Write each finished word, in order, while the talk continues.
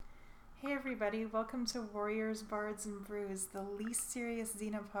Hey everybody, welcome to Warriors, Bards, and Brews, the least serious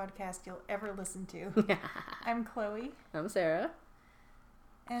Xena podcast you'll ever listen to. I'm Chloe. I'm Sarah.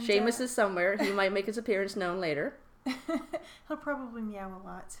 And Seamus is somewhere. He might make his appearance known later. He'll probably meow a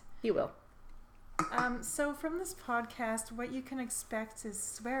lot. He will. So from this podcast, what you can expect is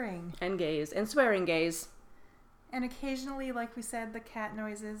swearing. And gays. And swearing gays. And occasionally, like we said, the cat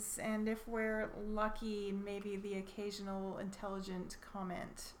noises, and if we're lucky, maybe the occasional intelligent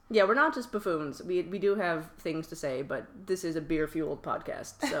comment. Yeah, we're not just buffoons. We do have things to say, but this is a beer-fueled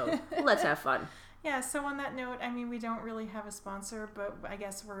podcast, so let's have fun. Yeah, so on that note, I mean, we don't really have a sponsor, but I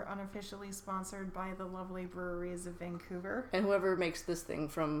guess we're unofficially sponsored by the lovely breweries of Vancouver. And whoever makes this thing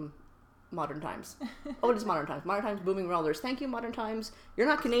from Modern Times. Oh, it is Modern Times. Modern Times Booming Rollers. Thank you, Modern Times. You're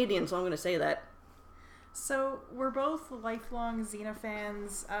not Canadian, so I'm going to say that. So, we're both lifelong Xena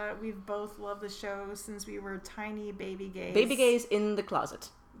fans. We've both loved the show since we were tiny baby gays. Baby gays in the closet.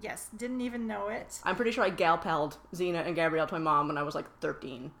 Yes, didn't even know it. I'm pretty sure I gal-palled Xena and Gabrielle to my mom when I was like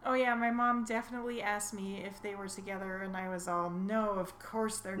 13. Oh yeah, my mom definitely asked me if they were together, and I was all, no, of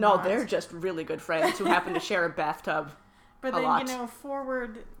course they're No, not. they're just really good friends who happen to share a bathtub. But a then, lot. you know,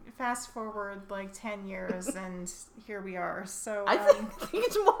 fast forward like 10 years, and here we are. So I think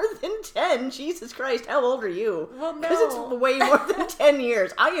it's more than 10. Jesus Christ, how old are you? Well, no. Because it's way more than 10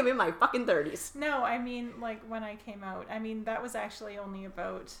 years. I am in my fucking 30s. No, I mean, like, when I came out. I mean, that was actually only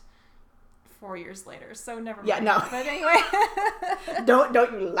about 4 years later, so never mind. Yeah, no. But anyway. Don't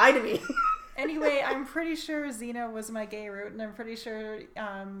you lie to me. Anyway, I'm pretty sure Xena was my gay route, and I'm pretty sure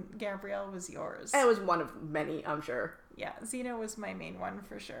Gabrielle was yours. It was one of many, I'm sure. Yeah, Xena was my main one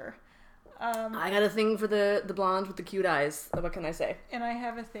for sure. I got a thing for the blondes with the cute eyes. What can I say? And I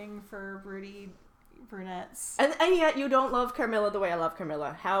have a thing for broody brunettes. And yet you don't love Carmilla the way I love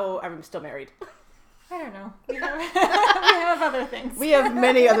Carmilla. How are we still married? I don't know. We have, we have other things. We have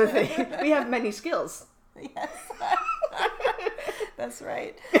many other things. We have many skills. Yes. That's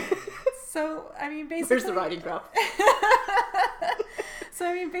right. So, I mean, basically... Where's the riding crop? So,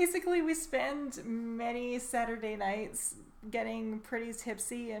 I mean, basically we spend many Saturday nights getting pretty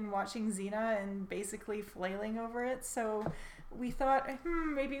tipsy and watching Xena and basically flailing over it. So we thought,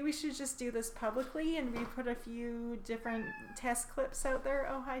 maybe we should just do this publicly, and we put a few different test clips out there.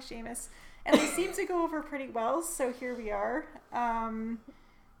 Oh, hi, Seamus. And they seem to go over pretty well, so here we are.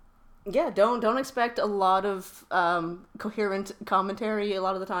 Yeah, don't expect a lot of coherent commentary a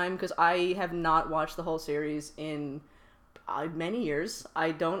lot of the time, because I have not watched the whole series in many years.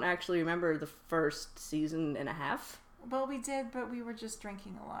 I don't actually remember the first season and a half. Well, we did, but we were just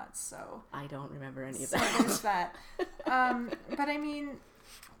drinking a lot, so... I don't remember any of So that. there's that. But I mean,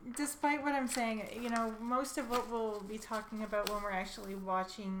 despite what I'm saying, you know, most of what we'll be talking about when we're actually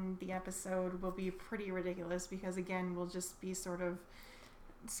watching the episode will be pretty ridiculous, because again, we'll just be sort of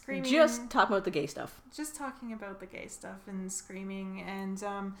screaming. Just talking about the gay stuff. Just talking about the gay stuff and screaming, and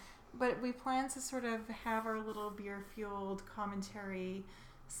but we plan to sort of have our little beer-fueled commentary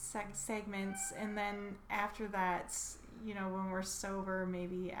segments, and then after that, you know, when we're sober,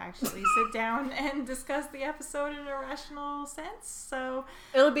 maybe actually sit down and discuss the episode in a rational sense. So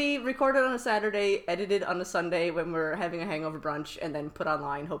It'll be recorded on a Saturday, edited on a Sunday when we're having a hangover brunch, and then put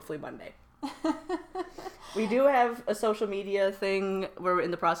online hopefully Monday. We do have a social media thing. We're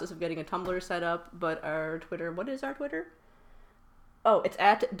in the process of getting a Tumblr set up, but our Twitter, what is our Twitter? Oh, it's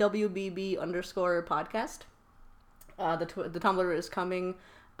at WBB_podcast. The Tumblr is coming,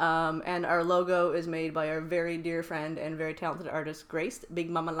 and our logo is made by our very dear friend and very talented artist, Grace, Big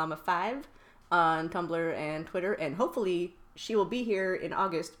Mama Llama 5, on Tumblr and Twitter, and hopefully she will be here in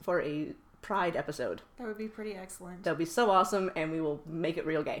August for a Pride episode. that would be pretty excellent. That would be so awesome, and we will make it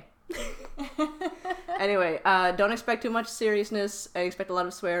real gay. Anyway, don't expect too much seriousness. I expect a lot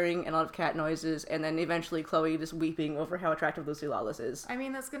of swearing and a lot of cat noises, and then eventually Chloe just weeping over how attractive Lucy Lawless is. I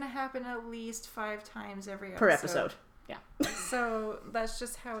mean, that's going to happen at least 5 times every episode. Per episode. Yeah. So that's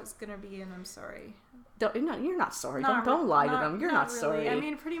just how it's going to be, and I'm sorry. You're not sorry. Not Don't lie to not- them. You're not really. sorry. I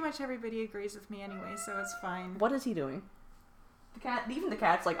mean, pretty much everybody agrees with me anyway, so it's fine. What is he doing? The cat, even the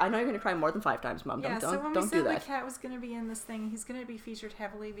cat's like, I know you're going to cry more than 5 times, Mom. Yeah, so when we don't do said the that. cat was going to be in this thing, he's going to be featured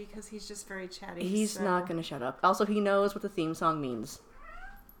heavily because he's just very chatty. He's not going to shut up. Also, he knows what the theme song means.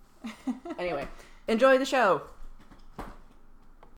 Anyway, enjoy the show.